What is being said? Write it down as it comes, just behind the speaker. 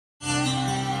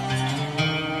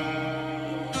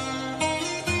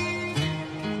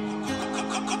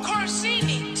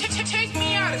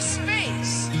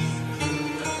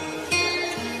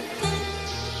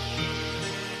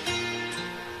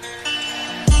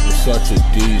such a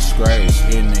disgrace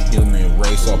in the human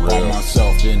race. All by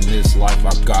myself in this life,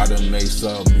 I gotta make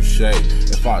something shake.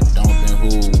 If I don't, then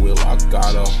who will? I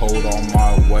gotta hold on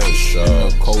my way. In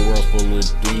a cold world full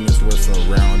of demons, we're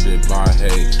surrounded by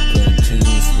hate.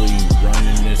 Continuously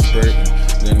running and sprinting,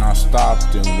 then I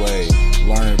stopped and wait.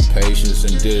 Learned patience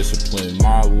and discipline,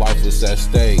 my life was at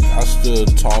stake. I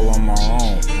stood tall on my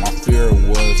own, my fear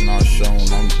was not shown.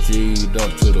 I'm G'd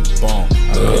up to the bone.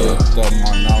 I picked up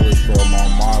my knowledge from all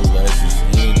my lessons.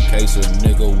 In case a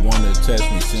nigga wanna test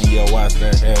me, send your ass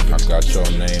to heaven. I got your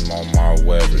name on my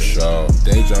web for sure.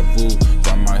 Deja vu,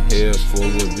 got my head full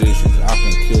of visions. I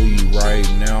can kill you right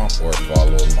now or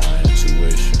follow my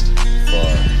intuition.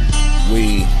 Fuck.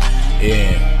 We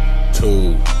in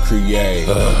to create.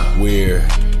 We're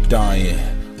dying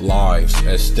lives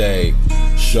at stake.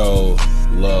 Show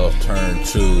love, turn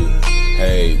to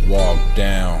hate. Walk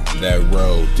down that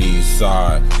road,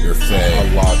 decide your fate.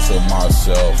 I lie to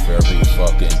myself every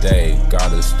fucking day.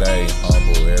 Gotta stay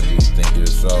humble, everything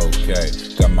is okay.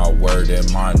 Got my word in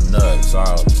my nuts,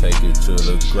 I'll take it to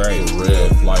the grave.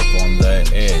 Live life on the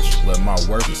edge, let my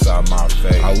work inside my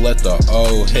face. I let the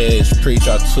old heads preach,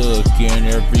 I took in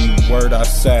every word. I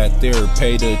sat there,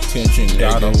 paid attention.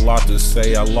 Got a lot to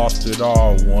say, I lost it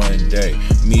all one day.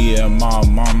 Me and my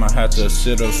mama had to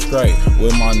sit up straight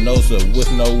with my nose up,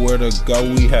 with nowhere to go.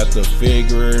 We had to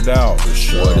figure it out.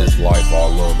 What is life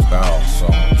all about?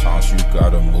 Sometimes you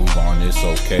gotta move on. It's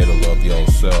okay to love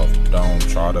yourself. Don't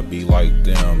try to be like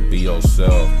them, be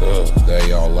yourself.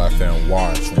 They all laugh and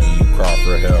watch when you cry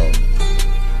for help.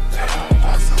 They all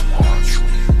laugh and watch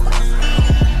when you cry for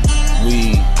help.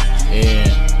 We in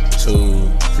to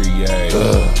create.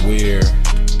 We're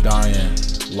dying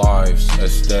lives at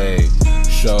stake.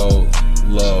 Show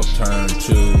love, turn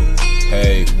to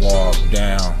hate. Walk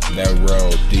down that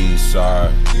road,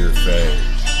 decide your fate.